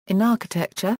In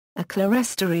architecture, a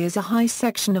clerestory is a high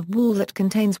section of wall that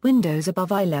contains windows above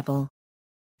eye level.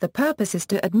 The purpose is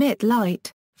to admit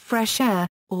light, fresh air,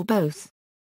 or both.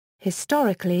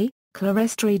 Historically,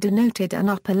 clerestory denoted an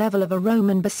upper level of a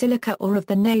Roman basilica or of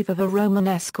the nave of a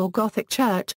Romanesque or Gothic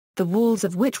church, the walls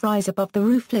of which rise above the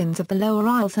rooflines of the lower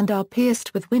aisles and are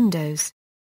pierced with windows.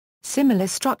 Similar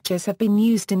structures have been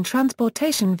used in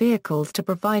transportation vehicles to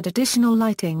provide additional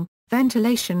lighting,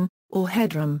 ventilation, or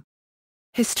headroom.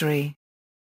 History.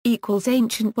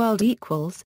 Ancient world.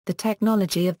 The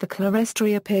technology of the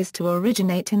clerestory appears to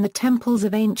originate in the temples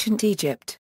of ancient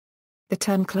Egypt. The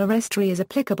term clerestory is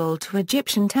applicable to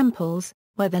Egyptian temples,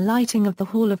 where the lighting of the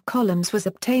hall of columns was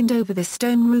obtained over the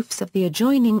stone roofs of the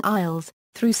adjoining aisles,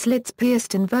 through slits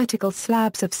pierced in vertical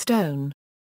slabs of stone.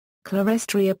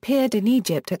 Clerestory appeared in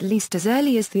Egypt at least as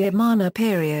early as the Amarna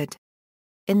period.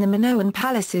 In the Minoan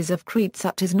palaces of Crete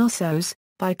such as Knossos,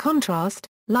 by contrast,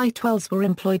 light wells were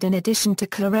employed in addition to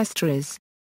clerestories.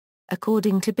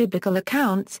 According to biblical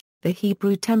accounts, the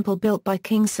Hebrew temple built by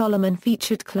King Solomon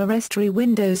featured clerestory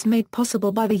windows made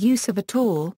possible by the use of a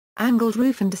tall, angled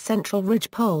roof and a central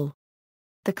ridge pole.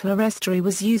 The clerestory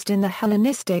was used in the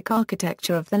Hellenistic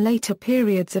architecture of the later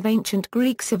periods of ancient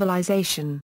Greek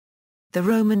civilization. The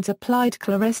Romans applied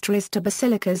clerestories to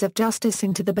basilicas of justice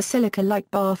and to the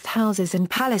basilica-like bathhouses and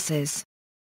palaces.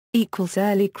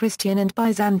 Early Christian and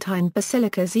Byzantine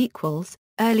basilicas.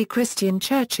 Early Christian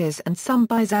churches and some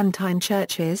Byzantine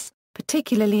churches,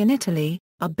 particularly in Italy,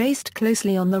 are based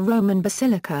closely on the Roman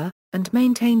basilica, and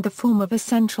maintained the form of a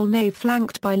central nave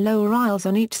flanked by lower aisles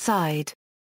on each side.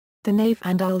 The nave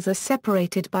and aisles are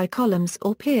separated by columns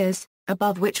or piers,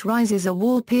 above which rises a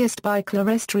wall pierced by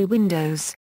clerestory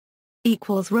windows.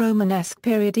 Romanesque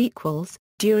period.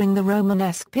 During the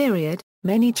Romanesque period,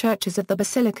 many churches of the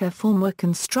basilica form were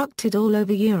constructed all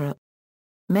over Europe.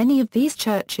 Many of these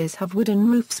churches have wooden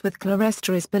roofs with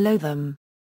clerestories below them.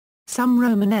 Some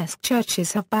Romanesque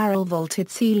churches have barrel-vaulted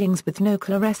ceilings with no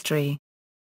clerestory.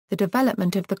 The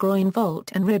development of the groin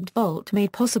vault and ribbed vault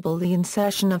made possible the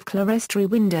insertion of clerestory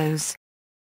windows.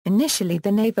 Initially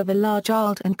the nave of a large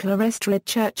aisled and clerestoried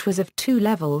church was of 2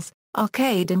 levels,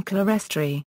 arcade and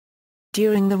clerestory.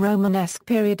 During the Romanesque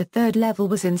period a third level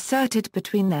was inserted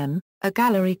between them, a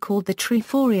gallery called the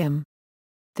triforium.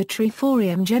 The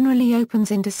triforium generally opens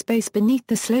into space beneath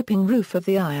the sloping roof of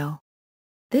the aisle.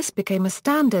 This became a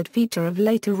standard feature of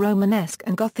later Romanesque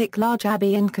and Gothic large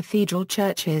abbey and cathedral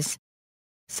churches.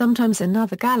 Sometimes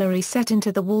another gallery set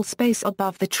into the wall space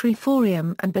above the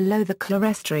triforium and below the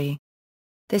clerestory.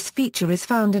 This feature is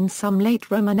found in some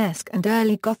late Romanesque and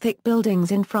early Gothic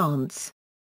buildings in France.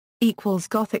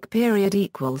 Gothic period.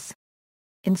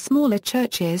 In smaller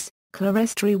churches,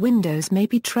 clerestory windows may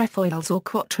be trefoils or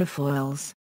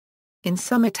quatrefoils. In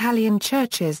some Italian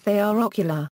churches they are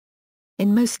ocular.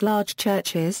 In most large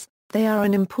churches, they are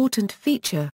an important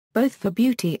feature, both for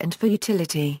beauty and for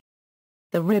utility.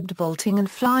 The ribbed vaulting and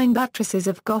flying buttresses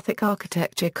of Gothic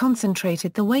architecture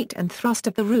concentrated the weight and thrust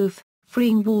of the roof,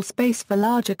 freeing wall space for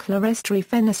larger clerestory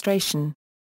fenestration.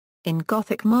 In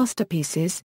Gothic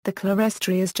masterpieces, the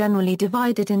clerestory is generally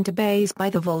divided into bays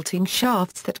by the vaulting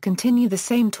shafts that continue the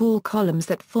same tall columns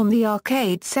that form the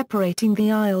arcade separating the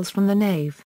aisles from the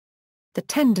nave. The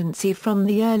tendency from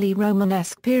the early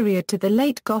Romanesque period to the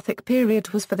late Gothic period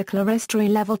was for the clerestory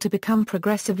level to become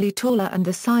progressively taller and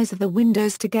the size of the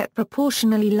windows to get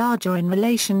proportionally larger in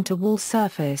relation to wall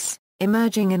surface,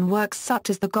 emerging in works such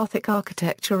as the Gothic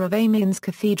architecture of Amiens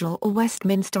Cathedral or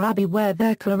Westminster Abbey where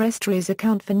their clerestories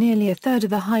account for nearly a third of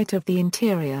the height of the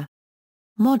interior.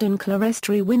 Modern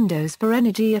clerestory windows for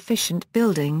energy-efficient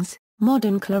buildings.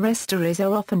 Modern clerestories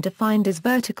are often defined as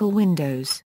vertical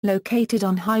windows, located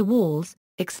on high walls,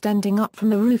 extending up from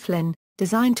the roofline,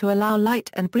 designed to allow light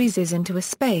and breezes into a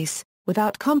space,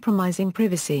 without compromising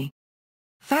privacy.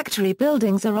 Factory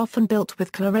buildings are often built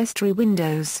with clerestory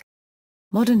windows.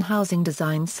 Modern housing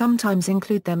designs sometimes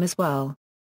include them as well.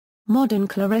 Modern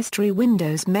clerestory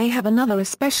windows may have another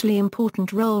especially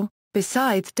important role.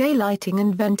 Besides daylighting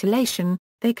and ventilation,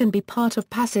 they can be part of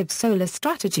passive solar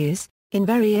strategies, in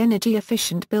very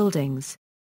energy-efficient buildings.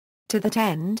 To that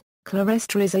end,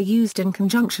 clerestories are used in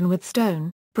conjunction with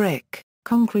stone, brick,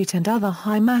 concrete and other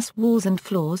high-mass walls and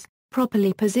floors,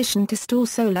 properly positioned to store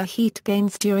solar heat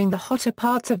gains during the hotter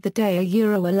parts of the day,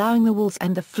 allowing the walls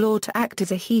and the floor to act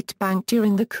as a heat bank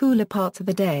during the cooler parts of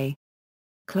the day.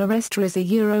 Clerestories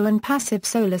and passive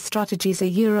solar strategies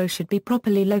should be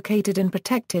properly located and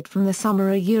protected from the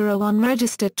summer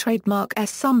unregistered trademark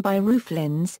some by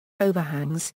rooflines,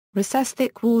 overhangs, recessed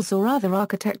thick walls or other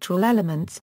architectural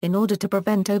elements, in order to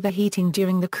prevent overheating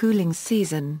during the cooling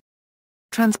season.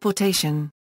 Transportation.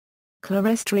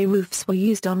 Clerestory roofs were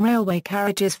used on railway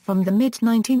carriages from the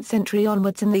mid-19th century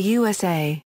onwards in the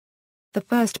USA. The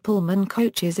first Pullman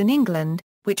coaches in England,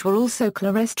 which were also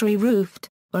clerestory roofed,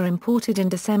 were imported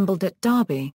and assembled at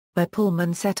Derby, where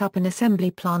Pullman set up an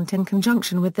assembly plant in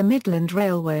conjunction with the Midland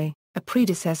Railway, a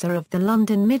predecessor of the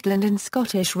London Midland and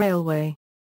Scottish Railway.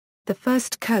 The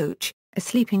first coach, a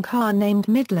sleeping car named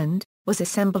Midland, was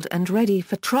assembled and ready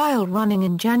for trial running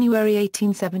in January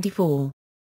 1874.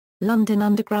 London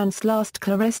Underground's last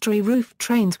clerestory roof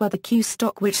trains were the Q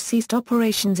stock, which ceased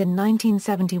operations in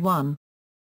 1971.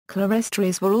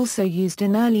 Clerestories were also used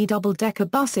in early double-decker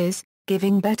buses,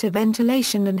 giving better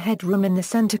ventilation and headroom in the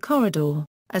centre corridor,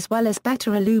 as well as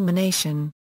better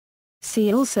illumination.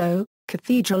 See also,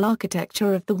 Cathedral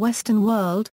architecture of the Western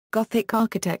world, Gothic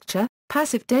architecture,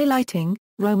 passive daylighting,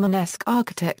 Romanesque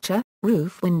architecture,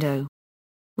 roof window.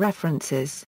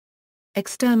 References.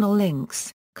 External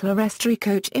links, Clerestory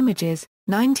coach images,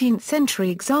 19th century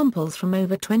examples from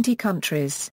over 20 countries.